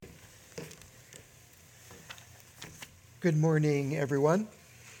Good morning, everyone.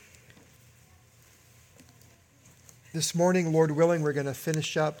 This morning, Lord willing, we're going to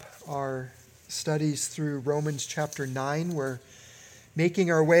finish up our studies through Romans chapter 9. We're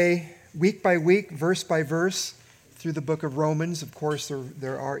making our way week by week, verse by verse, through the book of Romans. Of course,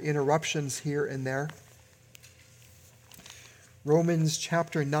 there are interruptions here and there. Romans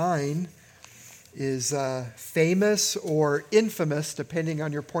chapter 9 is famous or infamous, depending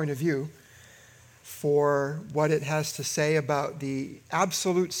on your point of view, for what it has to say about the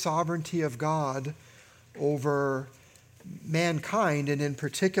absolute sovereignty of God over mankind, and in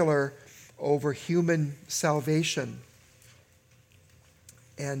particular over human salvation.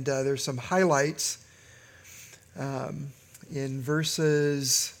 And there's some highlights in verse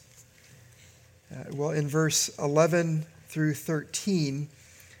 11 through 13.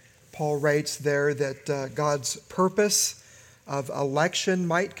 Paul writes there that God's purpose of election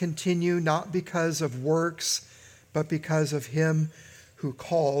might continue not because of works, but because of him who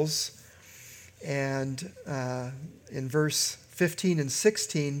calls. And in verse 15 and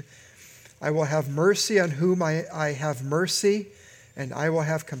 16, I will have mercy on whom I have mercy, and I will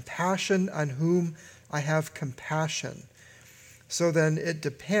have compassion on whom I have compassion. So then it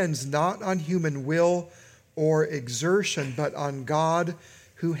depends not on human will or exertion, but on God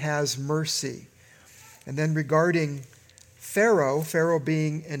who has mercy. And then regarding Pharaoh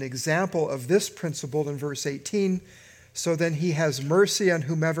being an example of this principle in verse 18, so then he has mercy on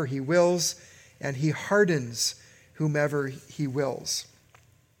whomever he wills, and he hardens whomever he wills.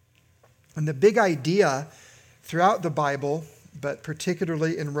 And the big idea throughout the Bible, but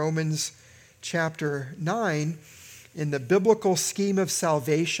particularly in Romans chapter 9, in the biblical scheme of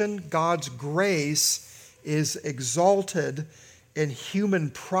salvation, God's grace is exalted and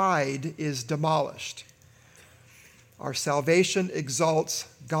human pride is demolished. Our salvation exalts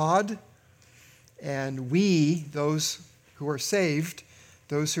God, and we, those who are saved,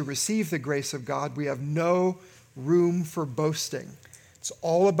 those who receive the grace of God, we have no room for boasting. It's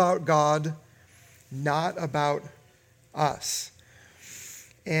all about God, not about us.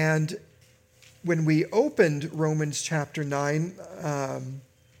 And when we opened Romans chapter 9,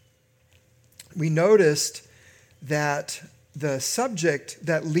 we noticed that the subject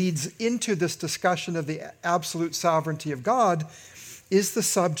that leads into this discussion of the absolute sovereignty of God is the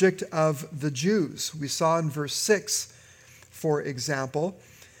subject of the Jews. We saw in verse 6, for example,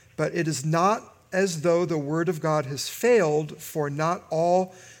 but it is not as though the word of God has failed, for not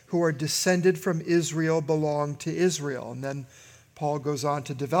all who are descended from Israel belong to Israel. And then Paul goes on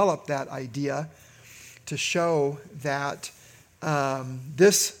to develop that idea to show that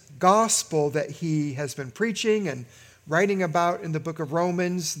this gospel that he has been preaching and writing about in the book of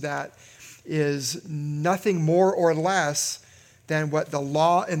Romans, that is nothing more or less than what the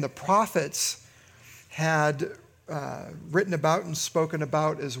law and the prophets had written about and spoken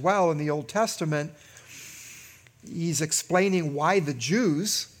about as well in the Old Testament. He's explaining why the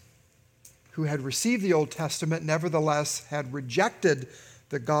Jews who had received the Old Testament nevertheless had rejected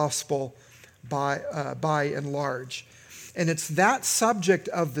the gospel by and large. And it's that subject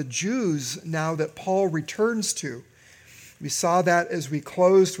of the Jews now that Paul returns to. We saw that as we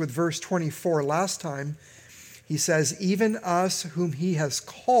closed with verse 24 last time. He says, even us whom he has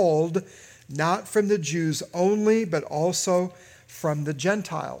called, not from the Jews only, but also from the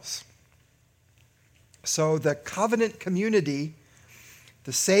Gentiles. So the covenant community,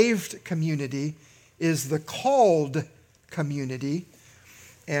 the saved community, is the called community.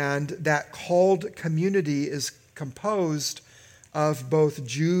 And that called community is composed of both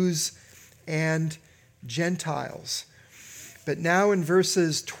Jews and Gentiles. But now in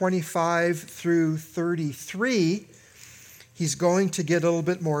verses 25 through 33, he's going to get a little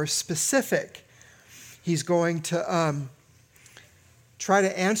bit more specific. He's going to try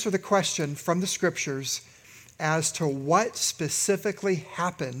to answer the question from the scriptures as to what specifically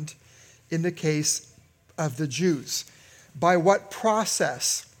happened in the case of the Jews. By what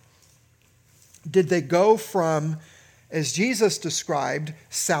process did they go from, as Jesus described,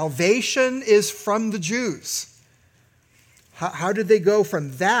 salvation is from the Jews? How did they go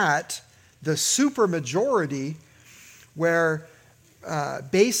from that, the supermajority, where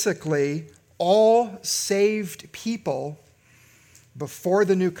basically all saved people before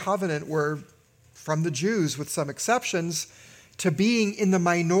the new covenant were from the Jews, with some exceptions, to being in the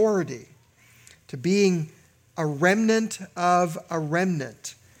minority, to being a remnant of a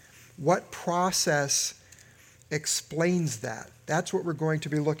remnant? What process explains that? That's what we're going to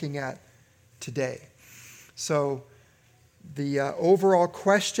be looking at today. So the overall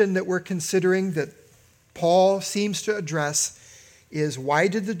question that we're considering that Paul seems to address is, why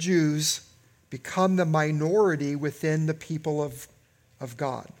did the Jews become the minority within the people of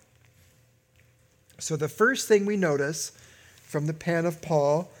God. So the first thing we notice from the pen of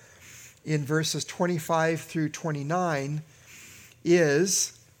Paul in verses 25 through 29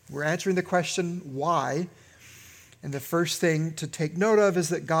 is, we're answering the question, why? And the first thing to take note of is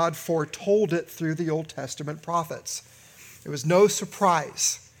that God foretold it through the Old Testament prophets. It was no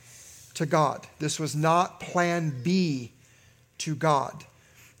surprise to God. This was not plan B to God.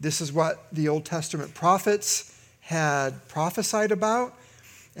 This is what the Old Testament prophets had prophesied about.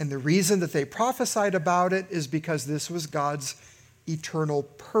 And the reason that they prophesied about it is because this was God's eternal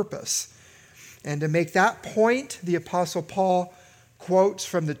purpose. And to make that point, the Apostle Paul quotes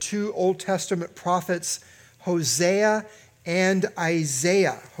from the two Old Testament prophets, Hosea and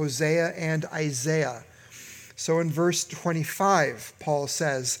Isaiah. Hosea and Isaiah. So in verse 25, Paul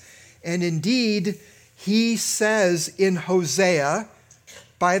says, and indeed, he says in Hosea,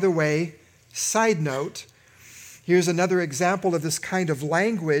 by the way, side note, here's another example of this kind of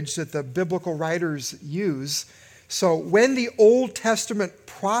language that the biblical writers use. So when the Old Testament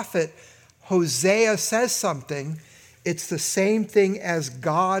prophet Hosea says something, it's the same thing as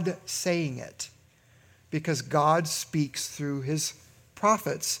God saying it, because God speaks through his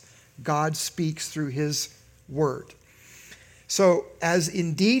prophets. God speaks through his word. So as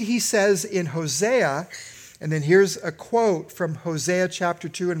indeed he says in Hosea, and then here's a quote from Hosea chapter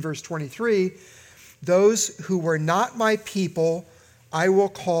 2 and verse 23, those who were not my people, I will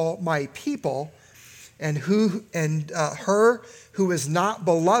call my people, and her who is not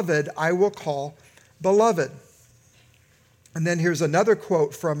beloved, I will call beloved. And then here's another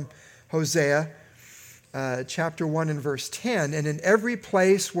quote from Hosea chapter 1 and verse 10, and in every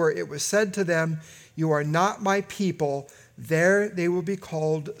place where it was said to them, you are not my people, there they will be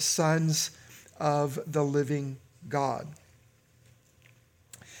called sons of the living God.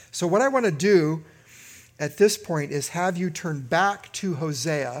 So what I want to do at this point is have you turn back to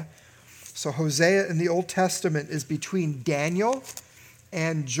Hosea. So Hosea in the Old Testament is between Daniel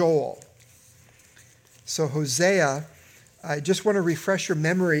and Joel. So Hosea, I just want to refresh your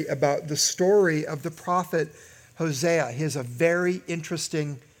memory about the story of the prophet Hosea. He has a very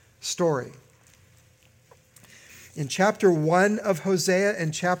interesting story. In chapter 1 of Hosea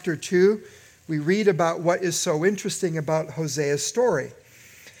and chapter 2, we read about what is so interesting about Hosea's story.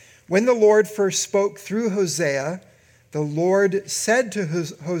 When the Lord first spoke through Hosea, the Lord said to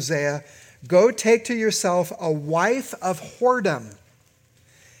Hosea, go take to yourself a wife of whoredom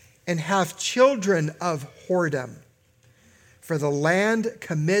and have children of whoredom. For the land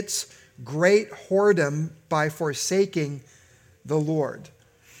commits great whoredom by forsaking the Lord.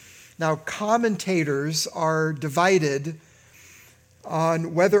 Now, commentators are divided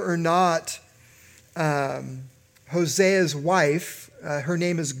on whether or not Hosea's wife, her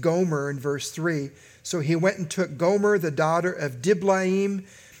name is Gomer in verse 3. So he went and took Gomer, the daughter of Diblaim,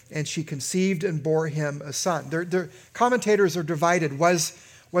 and she conceived and bore him a son. Their commentators are divided. Was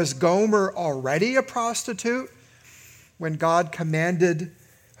Gomer already a prostitute when God commanded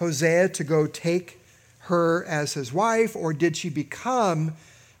Hosea to go take her as his wife, or did she become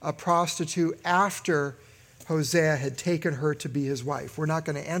a prostitute after Hosea had taken her to be his wife? We're not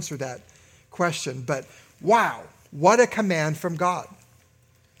going to answer that question, but wow, what a command from God.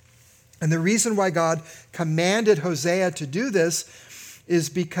 And the reason why God commanded Hosea to do this is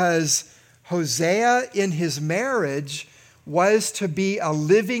because Hosea in his marriage was to be a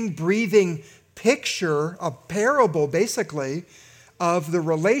living, breathing picture, a parable basically, of the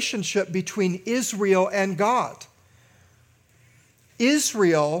relationship between Israel and God.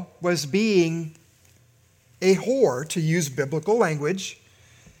 Israel was being a whore, to use biblical language,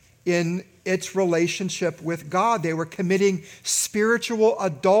 in its relationship with God. They were committing spiritual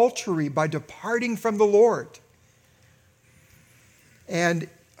adultery by departing from the Lord. And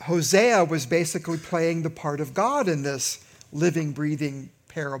Hosea was basically playing the part of God in this living, breathing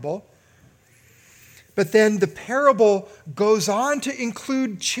parable. But then the parable goes on to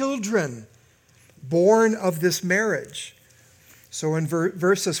include children born of this marriage. So in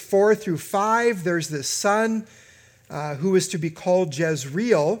verses 4 through 5, there's this son who is to be called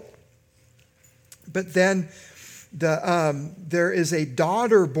Jezreel. But then there is a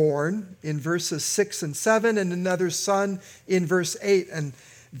daughter born in verses 6 and 7, and another son in verse 8. And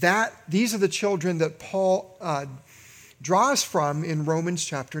these are the children that Paul draws from in Romans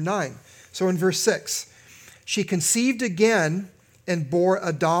chapter 9. So in verse 6, she conceived again and bore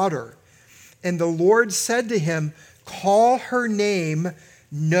a daughter. And the Lord said to him, call her name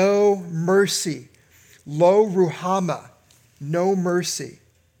No Mercy, Lo Ruhama, no mercy.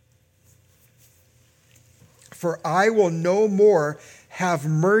 For I will no more have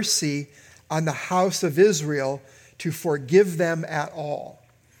mercy on the house of Israel to forgive them at all.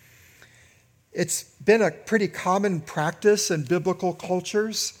 It's been a pretty common practice in biblical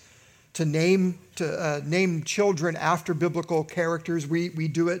cultures to name children after biblical characters. We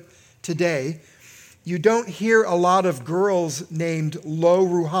do it today. You don't hear a lot of girls named Lo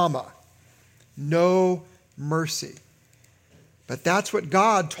Ruhama, no mercy. But that's what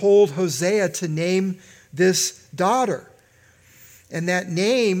God told Hosea to name this daughter. And that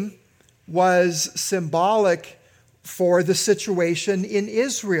name was symbolic for the situation in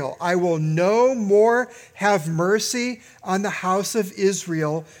Israel. I will no more have mercy on the house of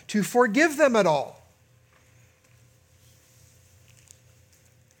Israel to forgive them at all.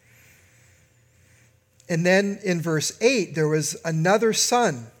 And then in verse 8, there was another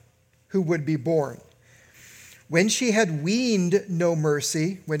son who would be born. When she had weaned no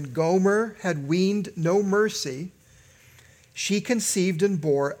mercy, when Gomer had weaned no mercy, she conceived and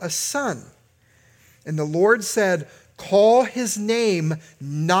bore a son. And the Lord said, call his name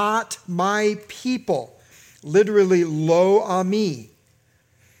not my people. Literally, lo ami.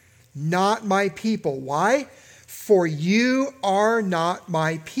 Not my people. Why? For you are not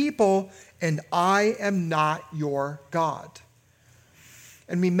my people, and I am not your God.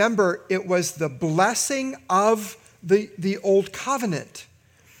 And remember, it was the blessing of the old covenant.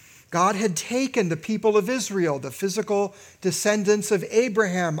 God had taken the people of Israel, the physical descendants of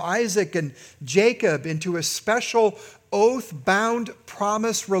Abraham, Isaac, and Jacob, into a special oath-bound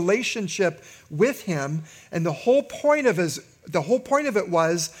promise relationship with him. And the whole point of it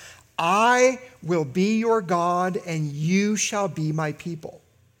was, I will be your God, and you shall be my people.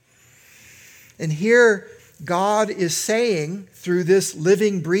 And here, God is saying, through this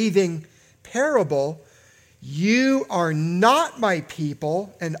living, breathing parable, you are not my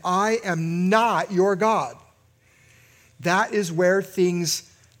people, and I am not your God. That is where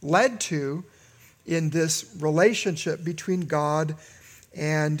things led to in this relationship between God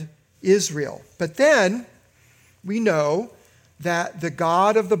and Israel. But then we know that the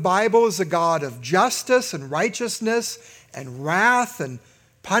God of the Bible is a God of justice and righteousness and wrath and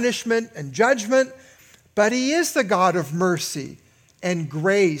punishment and judgment, but he is the God of mercy and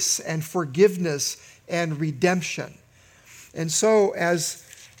grace and forgiveness and redemption. And so as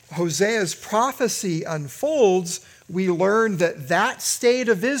Hosea's prophecy unfolds, we learn that that state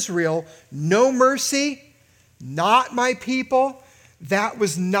of Israel, no mercy, not my people, that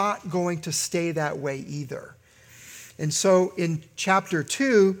was not going to stay that way either. And so in chapter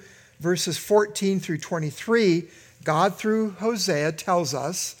 2, verses 14 through 23, God through Hosea tells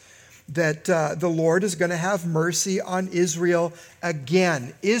us that the Lord is going to have mercy on Israel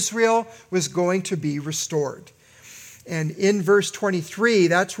again. Israel was going to be restored. And in verse 23,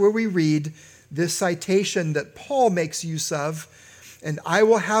 that's where we read this citation that Paul makes use of, and I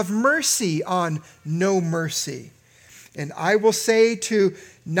will have mercy on no mercy. And I will say to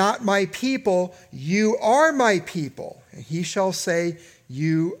not my people, you are my people. And he shall say,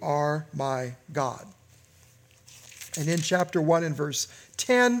 you are my God. And in chapter 1 and verse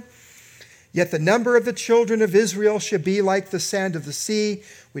 10, yet the number of the children of Israel shall be like the sand of the sea,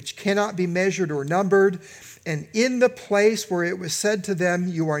 which cannot be measured or numbered. And in the place where it was said to them,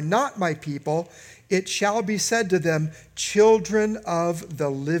 you are not my people, it shall be said to them, children of the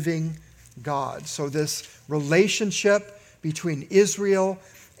living God. So this relationship between Israel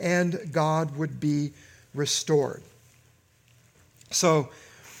and God would be restored. So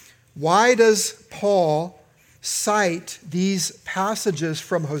why does Paul cite these passages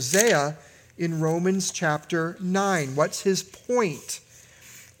from Hosea in Romans chapter 9? What's his point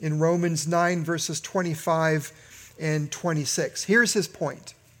in Romans 9, verses 25 and 26? Here's his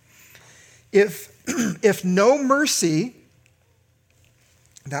point. If no mercy,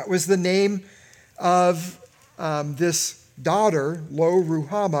 that was the name of this daughter, Lo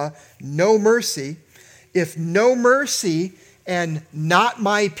Ruhama, no mercy. If no mercy and not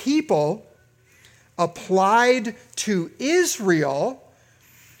my people applied to Israel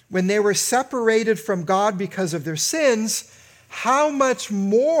when they were separated from God because of their sins, how much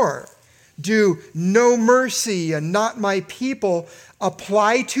more do no mercy and not my people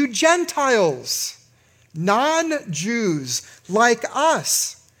apply to Gentiles, non-Jews like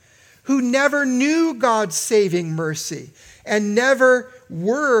us, who never knew God's saving mercy and never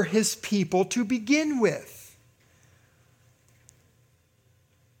were his people to begin with?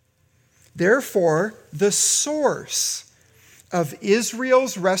 Therefore, the source of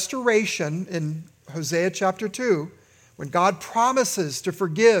Israel's restoration in Hosea chapter 2, when God promises to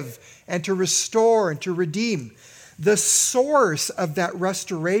forgive and to restore and to redeem, The source of that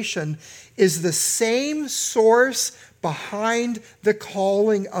restoration is the same source behind the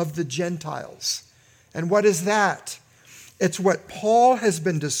calling of the Gentiles. And what is that? It's what Paul has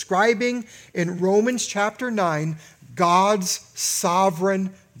been describing in Romans chapter 9, God's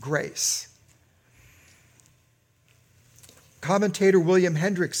sovereign grace. Commentator William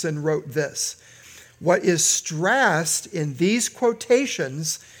Hendrickson wrote this: what is stressed in these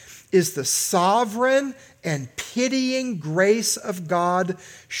quotations is the sovereign and pitying grace of God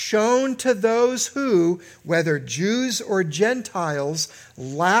shown to those who, whether Jews or Gentiles,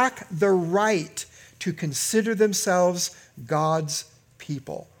 lack the right to consider themselves God's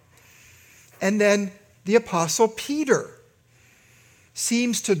people. And then the Apostle Peter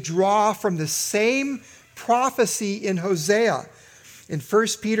seems to draw from the same prophecy in Hosea. In 1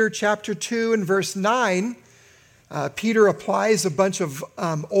 Peter chapter 2 and verse 9, Peter applies a bunch of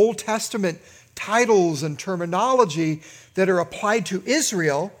Old Testament titles and terminology that are applied to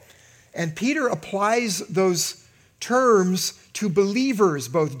Israel, and Peter applies those terms to believers,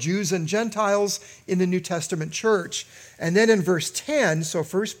 both Jews and Gentiles, in the New Testament church. And then in verse 10, so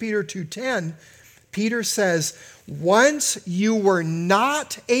 1 Peter 2:10, Peter says, once you were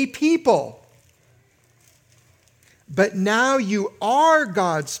not a people, but now you are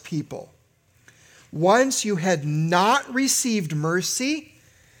God's people. Once you had not received mercy,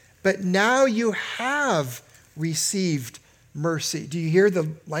 but now you have received mercy. Do you hear the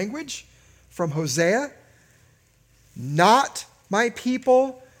language from Hosea? Not my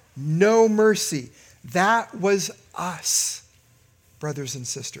people, no mercy. That was us, brothers and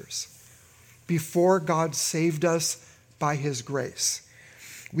sisters, before God saved us by his grace.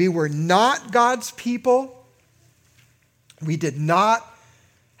 We were not God's people. We did not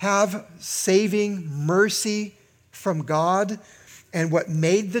have saving mercy from God. And what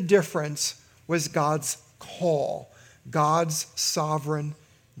made the difference was God's call, God's sovereign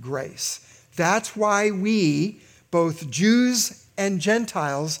grace. That's why we, both Jews and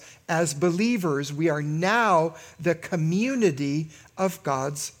Gentiles, as believers, we are now the community of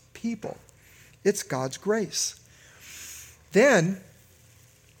God's people. It's God's grace. Then,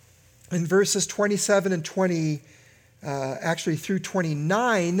 in verses 27 and 20, through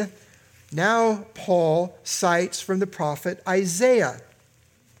 29, now Paul cites from the prophet Isaiah.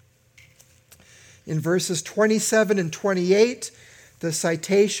 In verses 27 and 28, the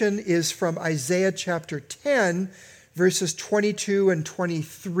citation is from Isaiah chapter 10, verses 22 and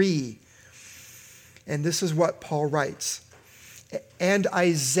 23. And this is what Paul writes. And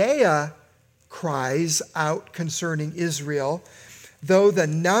Isaiah cries out concerning Israel, though the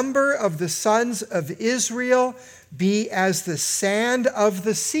number of the sons of Israel be as the sand of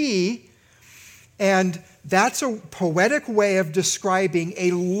the sea. And that's a poetic way of describing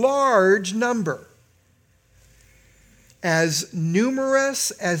a large number, as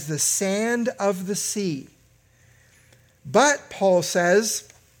numerous as the sand of the sea. But, Paul says,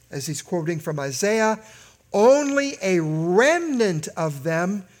 as he's quoting from Isaiah, only a remnant of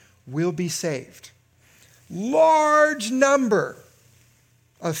them will be saved. Large number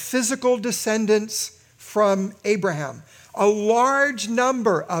of physical descendants from Abraham. A large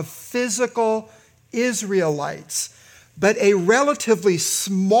number of physical Israelites, but a relatively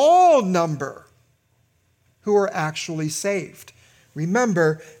small number who are actually saved.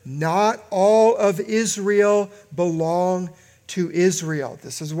 Remember, not all of Israel belong to Israel.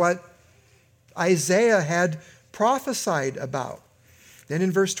 This is what Isaiah had prophesied about. Then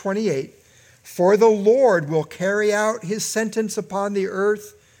in verse 28, for the Lord will carry out his sentence upon the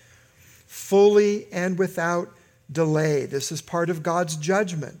earth fully and without delay. This is part of God's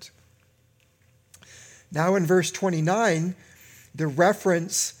judgment. Now in verse 29, the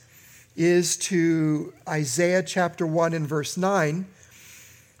reference is to Isaiah chapter 1 and verse 9.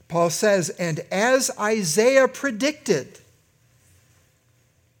 Paul says, and as Isaiah predicted,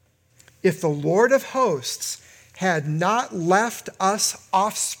 if the Lord of hosts had not left us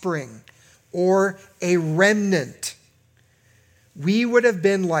offspring or a remnant, we would have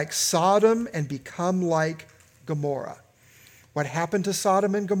been like Sodom and become like Gomorrah. What happened to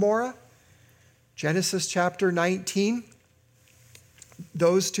Sodom and Gomorrah? Genesis chapter 19.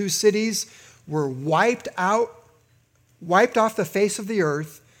 Those two cities were wiped off the face of the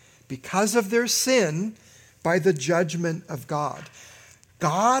earth because of their sin by the judgment of God.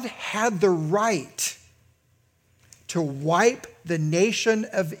 God had the right to wipe the nation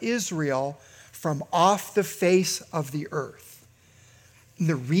of Israel from off the face of the earth. And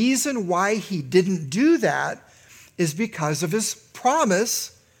the reason why he didn't do that is because of his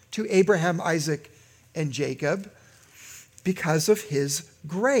promise to Abraham, Isaac, and Jacob, because of his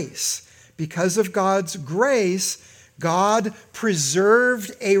grace. Because of God's grace, God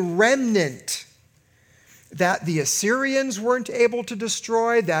preserved a remnant that the Assyrians weren't able to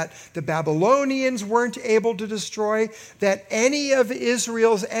destroy, that the Babylonians weren't able to destroy, that any of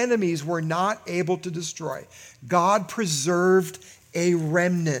Israel's enemies were not able to destroy. God preserved a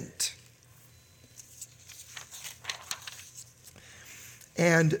remnant.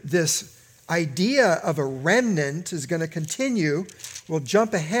 And this idea of a remnant is going to continue. We'll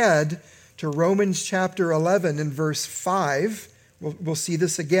jump ahead to Romans chapter 11 and verse 5. We'll see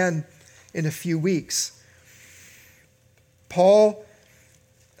this again in a few weeks. Paul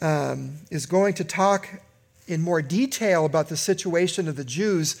is going to talk in more detail about the situation of the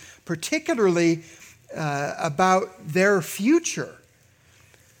Jews, particularly about their future.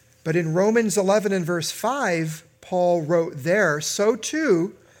 But in Romans 11 and verse 5, Paul wrote there, "So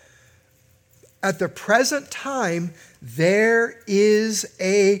too, at the present time, there is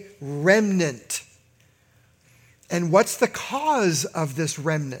a remnant." And what's the cause of this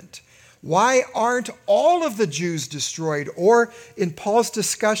remnant? Why aren't all of the Jews destroyed? Or in Paul's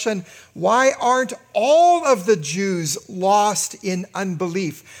discussion, why aren't all of the Jews lost in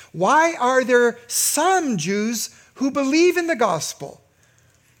unbelief? Why are there some Jews who believe in the gospel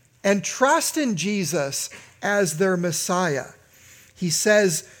and trust in Jesus as their Messiah? He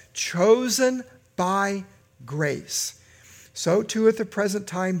says, chosen by grace. So too at the present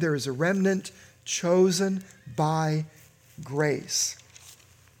time there is a remnant chosen by grace.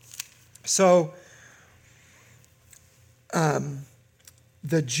 So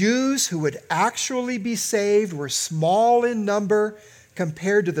the Jews who would actually be saved were small in number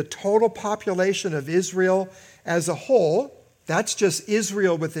compared to the total population of Israel as a whole. That's just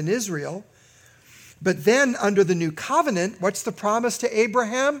Israel within Israel. But then under the new covenant, what's the promise to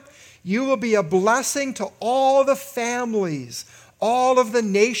Abraham? You will be a blessing to all the families, all of the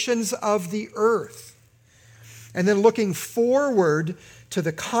nations of the earth. And then looking forward to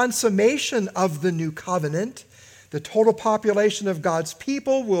the consummation of the new covenant, the total population of God's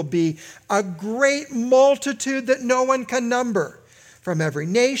people will be a great multitude that no one can number, from every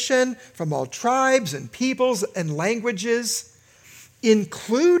nation, from all tribes and peoples and languages,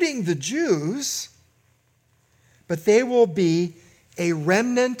 including the Jews, but they will be a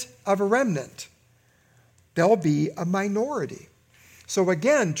remnant of a remnant. They'll be a minority. So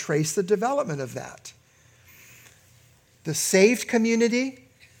again, trace the development of that. The saved community,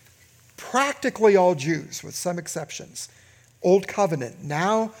 practically all Jews, with some exceptions. Old covenant.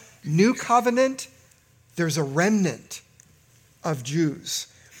 Now, new covenant, there's a remnant of Jews.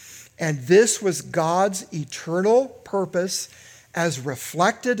 And this was God's eternal purpose as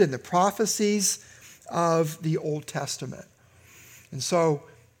reflected in the prophecies of the Old Testament. And so,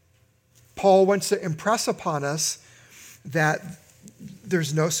 Paul wants to impress upon us that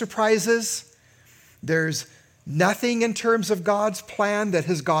there's no surprises. There's nothing in terms of God's plan that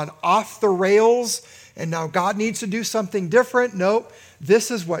has gone off the rails and now God needs to do something different. No,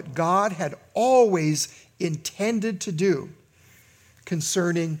 this is what God had always intended to do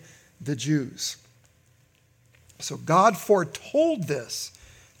concerning the Jews. So God foretold this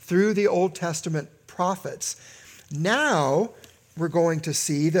through the Old Testament prophets. Now we're going to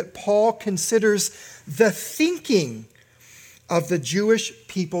see that Paul considers the thinking of the Jewish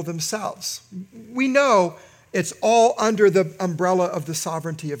people themselves. We know it's all under the umbrella of the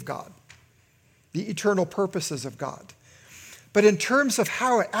sovereignty of God, the eternal purposes of God. But in terms of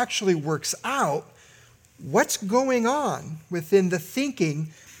how it actually works out, what's going on within the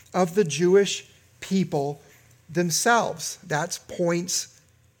thinking of the Jewish people themselves? That's points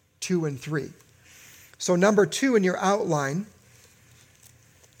 2 and 3. So number 2 in your outline,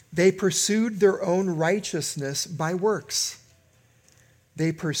 they pursued their own righteousness by works.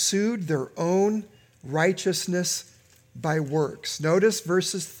 They pursued their own righteousness by works. Notice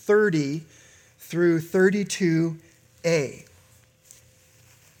verses 30 through 32a.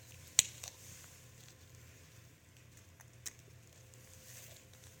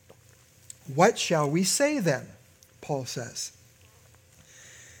 What shall we say then? Paul says.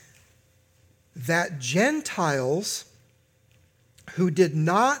 That Gentiles who did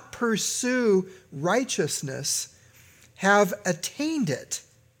not pursue righteousness have attained it.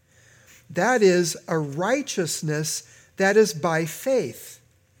 That is a righteousness that is by faith.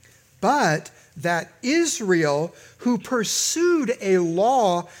 But that Israel, who pursued a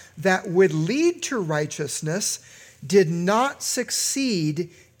law that would lead to righteousness, did not succeed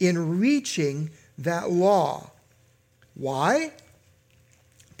in reaching that law. Why?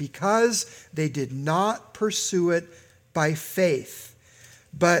 Because they did not pursue it by faith,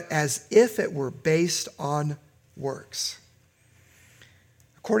 but as if it were based on works.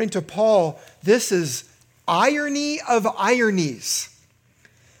 According to Paul, this is irony of ironies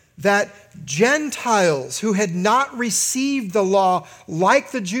that Gentiles who had not received the law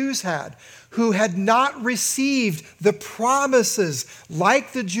like the Jews had, who had not received the promises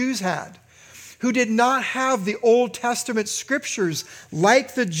like the Jews had, who did not have the Old Testament scriptures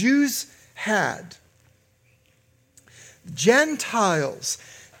like the Jews had, Gentiles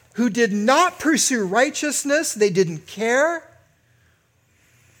who did not pursue righteousness, they didn't care.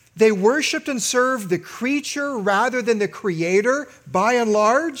 They worshiped and served the creature rather than the Creator, by and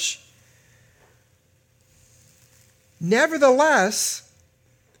large. Nevertheless,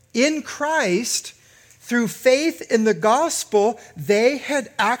 in Christ, through faith in the gospel, they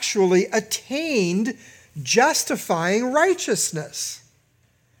had actually attained justifying righteousness.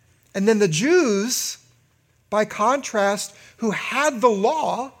 And then the Jews, by contrast, who had the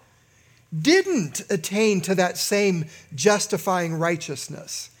law, didn't attain to that same justifying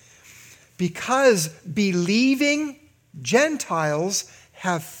righteousness, because believing Gentiles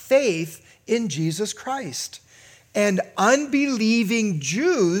have faith in Jesus Christ. And unbelieving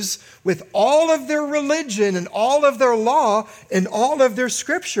Jews, with all of their religion and all of their law and all of their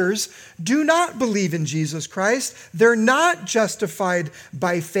scriptures, do not believe in Jesus Christ. They're not justified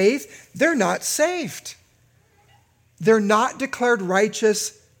by faith. They're not saved. They're not declared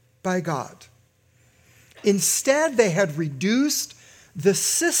righteous by God. Instead, they had reduced the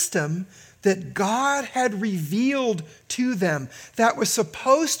system that God had revealed to them, that was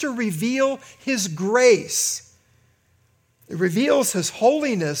supposed to reveal His grace. It reveals His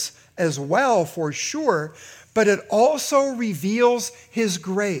holiness as well, for sure, but it also reveals His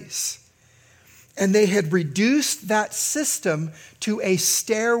grace. And they had reduced that system to a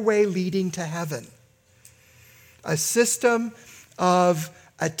stairway leading to heaven, a system of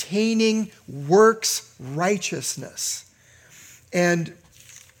attaining works righteousness. And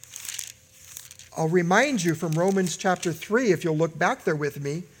I'll remind you from Romans chapter 3, if you'll look back there with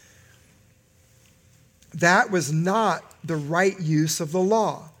me, that was not the right use of the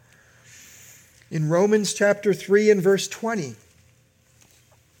law. In Romans chapter 3 and verse 20,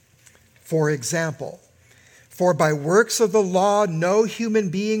 for example, for by works of the law no human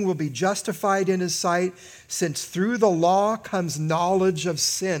being will be justified in his sight, since through the law comes knowledge of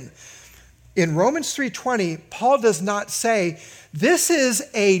sin. In Romans 3:20, Paul does not say, this is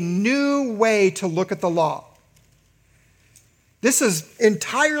a new way to look at the law. This is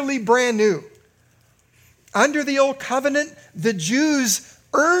entirely brand new. Under the old covenant, the Jews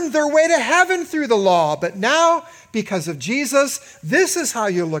earned their way to heaven through the law. But now, because of Jesus, this is how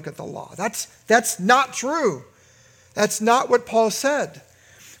you look at the law. That's not true. That's not what Paul said.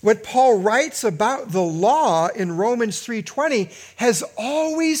 What Paul writes about the law in Romans 3:20 has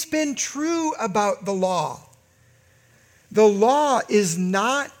always been true about the law. The law is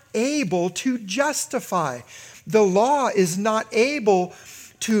not able to justify. The law is not able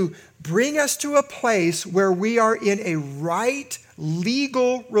to bring us to a place where we are in a right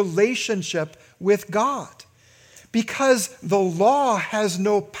legal relationship with God, because the law has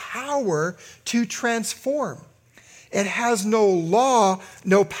no power to transform. It has no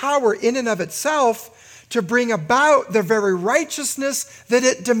power in and of itself to bring about the very righteousness that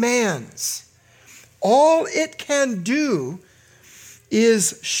it demands. All it can do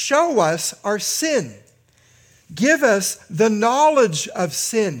is show us our sin, give us the knowledge of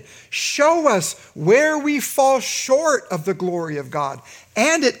sin, show us where we fall short of the glory of God,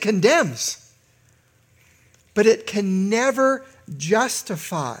 and it condemns. But it can never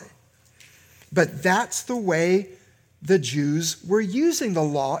justify. But that's the way the Jews were using the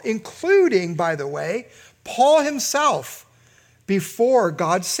law, including, by the way, Paul himself, before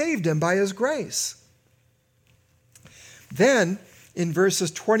God saved him by His grace. Then, in verses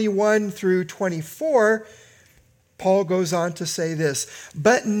 21 through 24, Paul goes on to say this,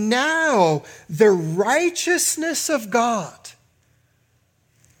 but now the righteousness of God.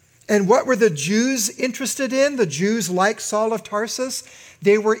 And what were the Jews interested in? The Jews, like Saul of Tarsus,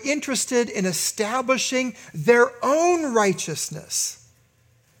 they were interested in establishing their own righteousness.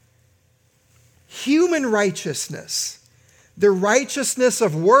 Human righteousness, the righteousness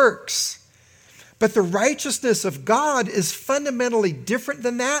of works. But the righteousness of God is fundamentally different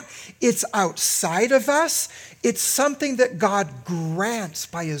than that. It's outside of us. It's something that God grants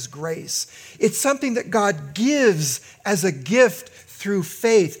by His grace. It's something that God gives as a gift through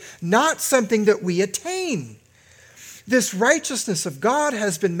faith, not something that we attain. This righteousness of God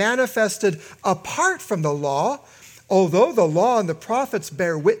has been manifested apart from the law, although the law and the prophets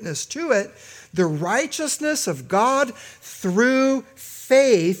bear witness to it. The righteousness of God through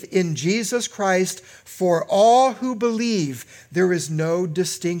faith in Jesus Christ for all who believe. There is no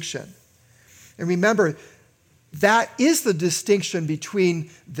distinction. And remember, that is the distinction between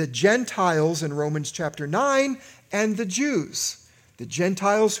the Gentiles in Romans chapter 9 and the Jews. The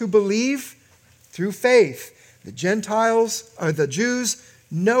Gentiles who believe through faith. The Jews,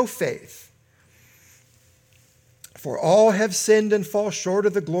 no faith. For all have sinned and fall short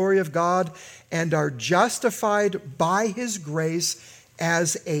of the glory of God and are justified by his grace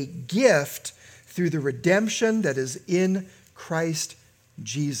as a gift through the redemption that is in Christ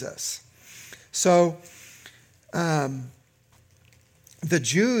Jesus. So, the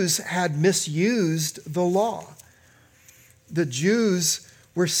Jews had misused the law. The Jews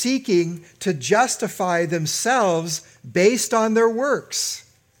were seeking to justify themselves based on their works.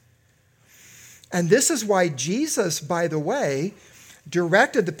 And this is why Jesus, by the way,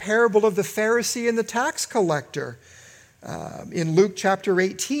 directed the parable of the Pharisee and the tax collector in Luke chapter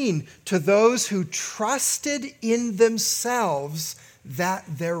 18 to those who trusted in themselves that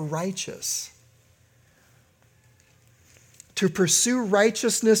they're righteous. To pursue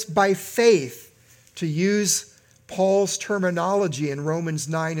righteousness by faith, to use Paul's terminology in Romans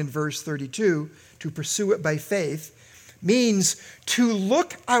 9 and verse 32, to pursue it by faith, means to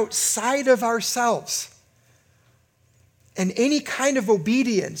look outside of ourselves and any kind of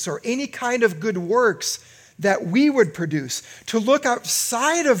obedience or any kind of good works that we would produce, to look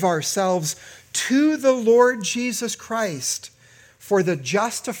outside of ourselves to the Lord Jesus Christ for the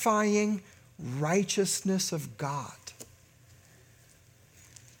justifying righteousness of God.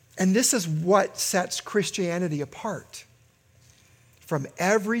 And this is what sets Christianity apart from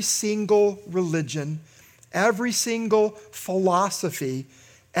every single religion, every single philosophy,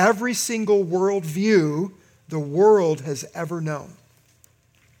 every single worldview the world has ever known.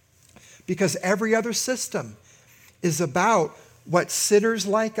 Because every other system is about what sinners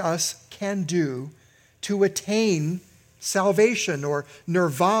like us can do to attain salvation or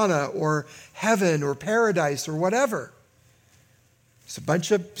nirvana or heaven or paradise or whatever. It's a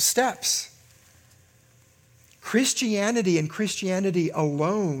bunch of steps. Christianity and Christianity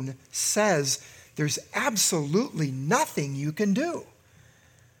alone says there's absolutely nothing you can do.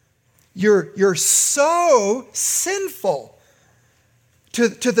 You're so sinful to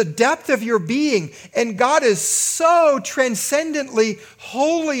the depth of your being, and God is so transcendently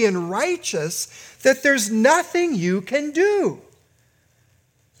holy and righteous that there's nothing you can do.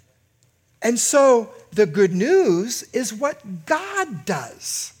 And so the good news is what God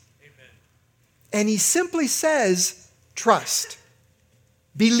does. Amen. And he simply says, trust,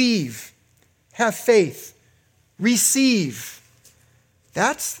 believe, have faith, receive.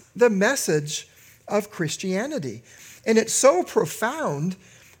 That's the message of Christianity. And it's so profound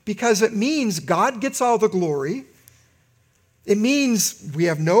because it means God gets all the glory. It means we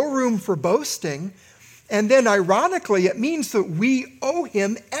have no room for boasting. And then ironically, it means that we owe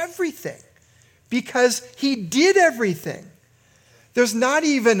him everything because he did everything. There's not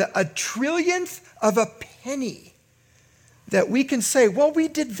even a trillionth of a penny that we can say, well, we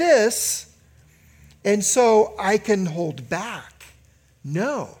did this, and so I can hold back.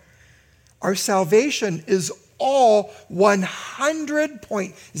 No. Our salvation is all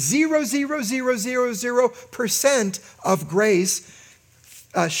 100.00000% of grace,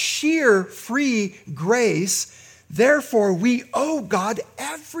 sheer free grace. Therefore, we owe God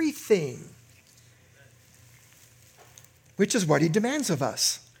everything, which is what he demands of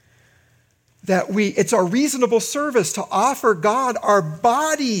us. It's our reasonable service to offer God our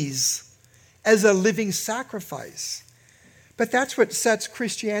bodies as a living sacrifice. But that's what sets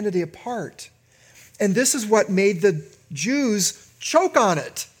Christianity apart. And this is what made the Jews choke on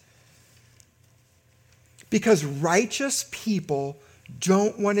it. Because righteous people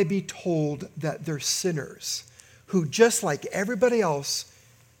don't want to be told that they're sinners, who just like everybody else,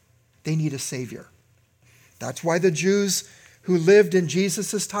 they need a Savior. That's why the Jews who lived in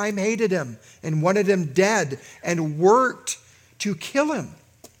Jesus' time hated him and wanted him dead and worked to kill him,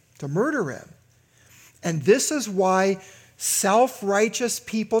 to murder him. And this is why self-righteous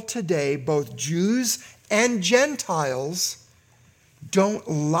people today, both Jews and Gentiles, don't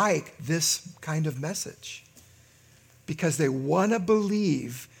like this kind of message because they want to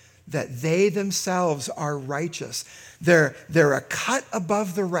believe that they themselves are righteous. They're a cut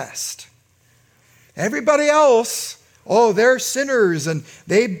above the rest. Everybody else, they're sinners, and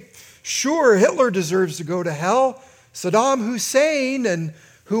Hitler deserves to go to hell, Saddam Hussein and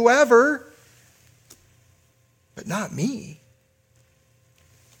whoever, but not me.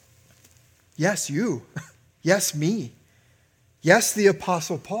 Yes, you. Yes, me. Yes, the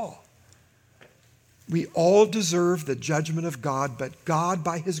Apostle Paul. We all deserve the judgment of God, but God,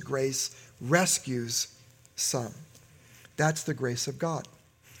 by his grace, rescues some. That's the grace of God.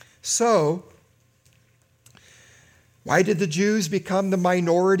 So, Why did the Jews become the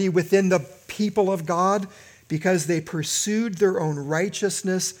minority within the people of God? Because they pursued their own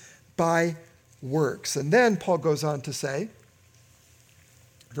righteousness by works. And then Paul goes on to say,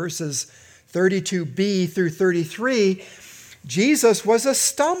 verses 32b through 33, Jesus was a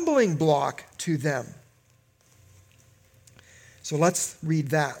stumbling block to them. So let's read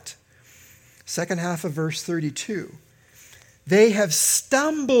that. Second half of verse 32. They have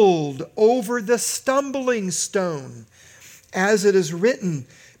stumbled over the stumbling stone, as it is written,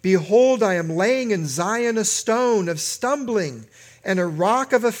 behold, I am laying in Zion a stone of stumbling and a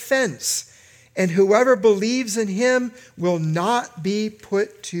rock of offense, and whoever believes in him will not be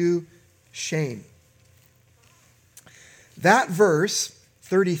put to shame. That verse,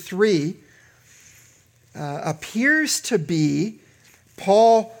 33, appears to be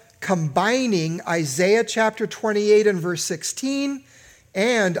Paul combining Isaiah chapter 28 and verse 16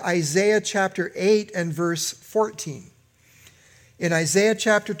 and Isaiah chapter 8 and verse 14. In Isaiah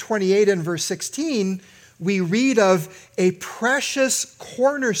chapter 28 and verse 16, we read of a precious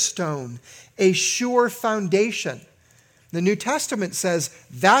cornerstone, a sure foundation. The New Testament says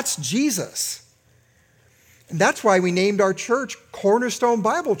that's Jesus. And that's why we named our church Cornerstone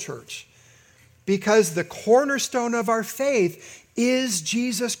Bible Church, because the cornerstone of our faith is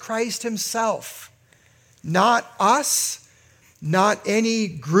Jesus Christ himself. Not us, not any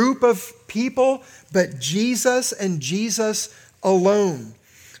group of people, but Jesus and Jesus alone.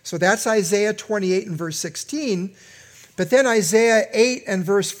 So that's Isaiah 28 and verse 16. But then Isaiah 8 and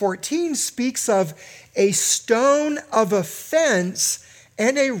verse 14 speaks of a stone of offense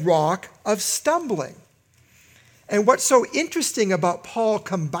and a rock of stumbling. And what's so interesting about Paul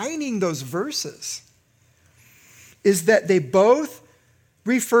combining those verses is that they both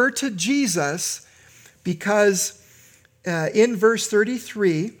refer to Jesus, because in verse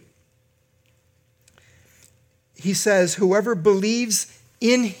 33, he says, whoever believes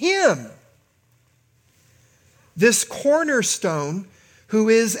in him, this cornerstone, who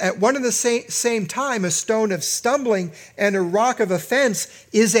is at one and the same time a stone of stumbling and a rock of offense,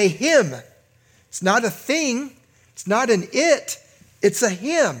 is a him. It's not a thing. It's not an it. It's a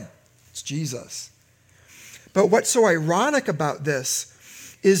him. It's Jesus. But what's so ironic about this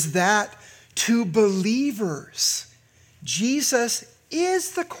is that to believers, Jesus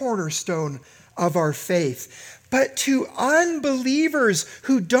is the cornerstone of our faith. But to unbelievers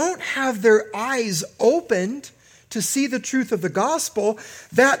who don't have their eyes opened to see the truth of the gospel,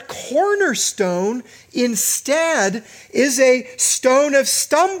 that cornerstone instead is a stone of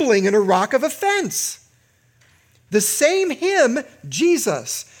stumbling and a rock of offense. The same him,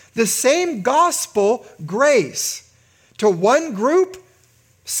 Jesus, the same gospel, grace. To one group,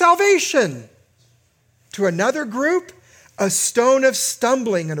 salvation. To another group, a stone of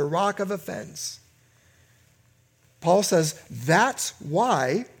stumbling and a rock of offense. Paul says that's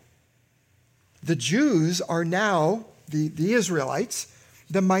why the Jews are now, the Israelites,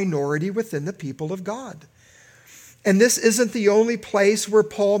 the minority within the people of God. And this isn't the only place where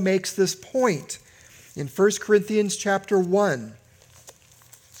Paul makes this point. In 1 Corinthians chapter 1,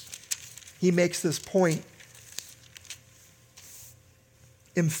 he makes this point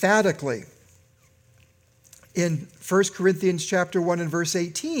emphatically. In 1 Corinthians chapter 1 and verse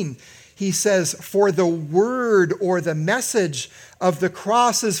 18, he says, for the word or the message of the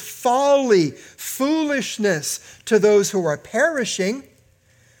cross is folly, foolishness to those who are perishing,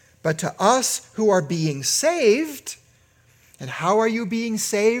 but to us who are being saved. And how are you being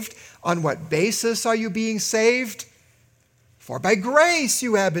saved? On what basis are you being saved? For by grace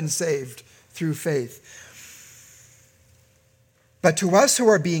you have been saved through faith. But to us who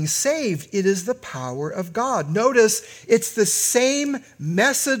are being saved, it is the power of God. Notice, it's the same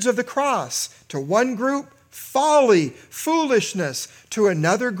message of the cross. To one group, folly, foolishness. To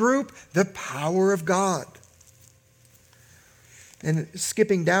another group, the power of God. And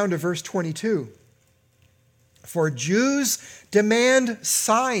skipping down to verse 22. For Jews demand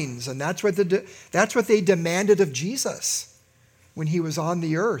signs, and that's what they demanded of Jesus when he was on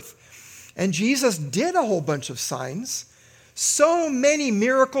the earth. And Jesus did a whole bunch of signs. So many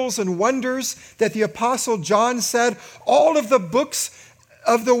miracles and wonders that the Apostle John said all of the books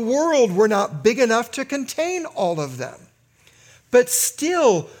of the world were not big enough to contain all of them. But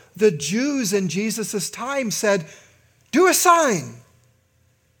still, the Jews in Jesus' time said, do a sign.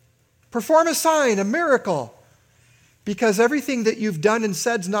 Perform a sign, a miracle. Because everything that you've done and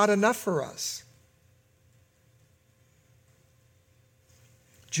said is not enough for us.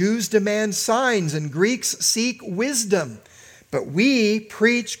 Jews demand signs and Greeks seek wisdom. But we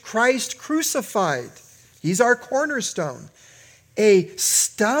preach Christ crucified. He's our cornerstone. A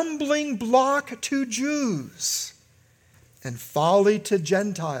stumbling block to Jews and folly to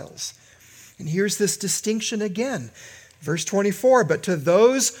Gentiles. And here's this distinction again. Verse 24, but to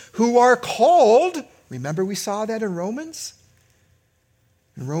those who are called, remember we saw that in Romans?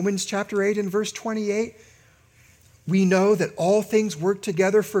 In Romans chapter 8 and verse 28, we know that all things work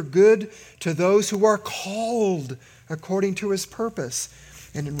together for good to those who are called according to his purpose.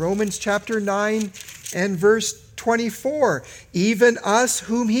 And in Romans chapter 9 and verse 24, even us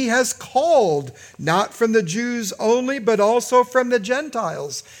whom he has called, not from the Jews only, but also from the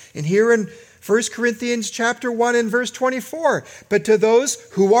Gentiles. And here in 1 Corinthians chapter 1 and verse 24, but to those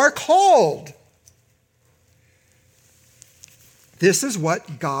who are called. This is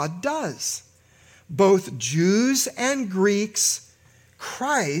what God does. Both Jews and Greeks,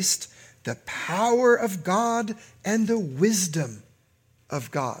 Christ, the power of God and the wisdom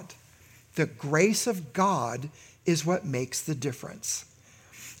of God. The grace of God is what makes the difference.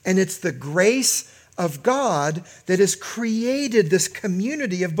 And it's the grace of God that has created this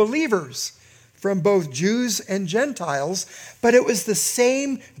community of believers from both Jews and Gentiles, but it was the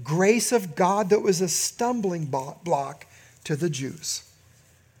same grace of God that was a stumbling block to the Jews.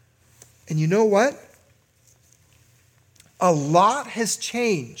 And you know what? A lot has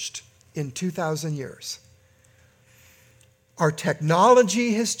changed in 2,000 years. Our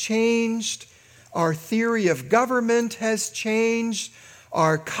technology has changed. Our theory of government has changed.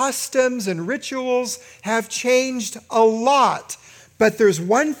 Our customs and rituals have changed a lot. But there's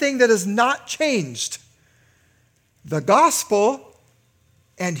one thing that has not changed: the gospel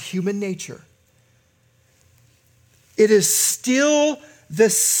and human nature. It is still the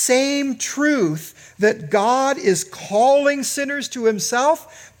same truth that God is calling sinners to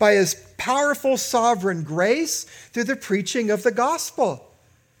himself by his powerful sovereign grace through the preaching of the gospel.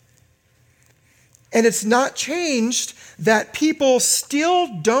 And it's not changed that people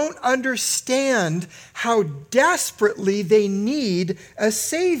still don't understand how desperately they need a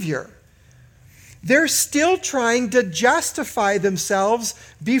Savior. They're still trying to justify themselves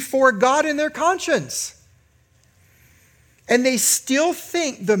before God in their conscience. And they still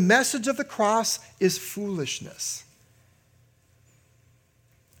think the message of the cross is foolishness.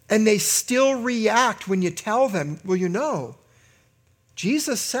 And they still react when you tell them, well, you know,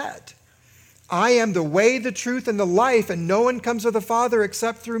 Jesus said, I am the way, the truth, and the life, and no one comes to the Father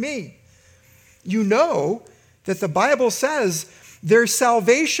except through me. You know that the Bible says there's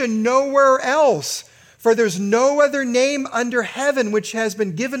salvation nowhere else, for there's no other name under heaven which has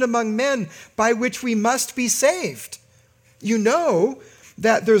been given among men by which we must be saved. You know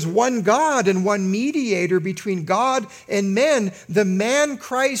that there's one God and one mediator between God and men, the man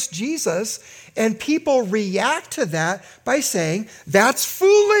Christ Jesus, and people react to that by saying, that's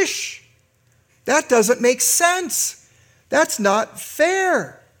foolish. That doesn't make sense. That's not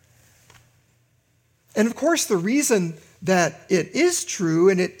fair. And of course, the reason that it is true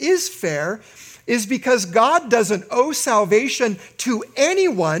and it is fair is because God doesn't owe salvation to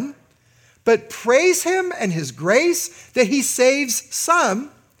anyone, but praise him and his grace that he saves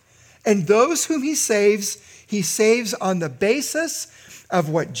some, and those whom he saves on the basis of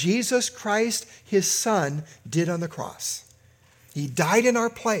what Jesus Christ, his Son, did on the cross. He died in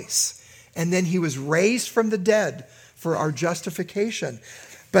our place, and then he was raised from the dead for our justification.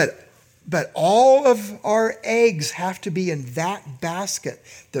 But all of our eggs have to be in that basket,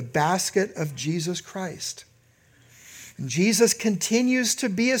 the basket of Jesus Christ. And Jesus continues to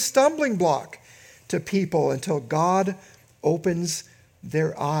be a stumbling block to people until God opens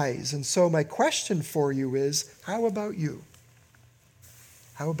their eyes. And so my question for you is, how about you?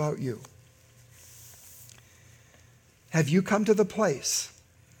 How about you? Have you come to the place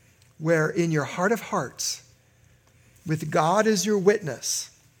where in your heart of hearts, with God as your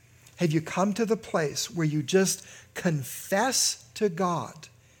witness, have you come to the place where you just confess to God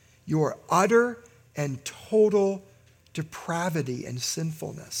your utter and total depravity and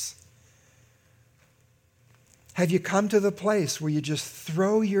sinfulness? Have you come to the place where you just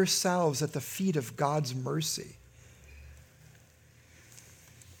throw yourselves at the feet of God's mercy?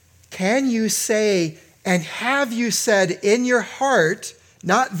 Can you say, and have you said in your heart,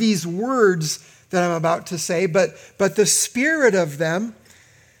 not these words that I'm about to say, but the spirit of them,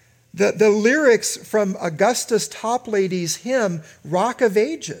 the lyrics from Augustus Toplady's hymn, Rock of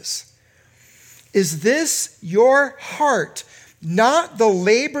Ages. Is this your heart? Not the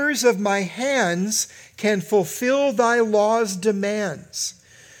labors of my hands can fulfill thy law's demands.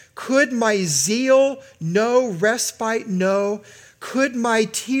 Could my zeal no respite know? Could my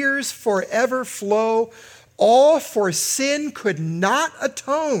tears forever flow? All for sin could not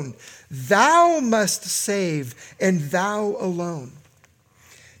atone. Thou must save, and thou alone.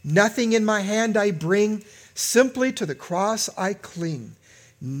 Nothing in my hand I bring, Simply to the cross I cling.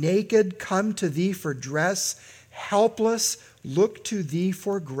 Naked, come to thee for dress. Helpless, look to thee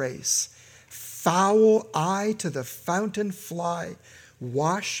for grace. Foul, I to the fountain fly.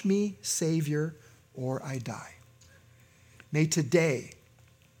 Wash me, Savior, or I die. May today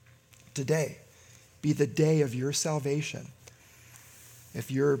be the day of your salvation. If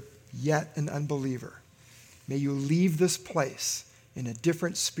you're yet an unbeliever, may you leave this place in a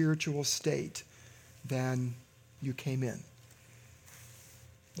different spiritual state than you came in.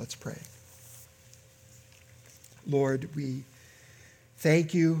 Let's pray. Lord, we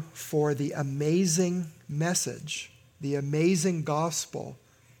thank you for the amazing message, the amazing gospel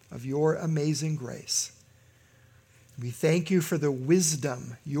of your amazing grace. We thank you for the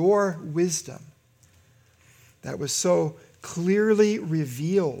wisdom, your wisdom, that was so clearly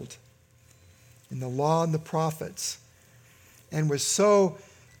revealed in the law and the prophets, and was so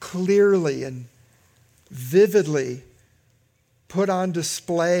clearly and vividly put on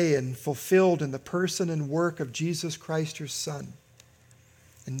display and fulfilled in the person and work of Jesus Christ, your Son.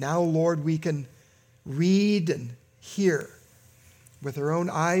 And now, Lord, we can read and hear with our own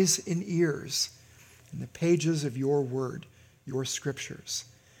eyes and ears in the pages of your word, your scriptures.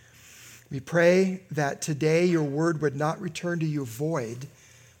 We pray that today your word would not return to you void,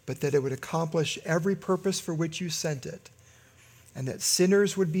 but that it would accomplish every purpose for which you sent it, and that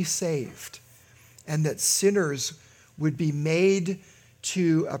sinners would be saved, and that sinners would be made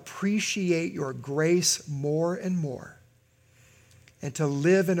to appreciate your grace more and more, and to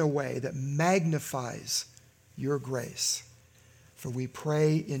live in a way that magnifies your grace. For we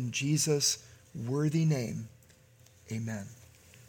pray in Jesus' worthy name. Amen.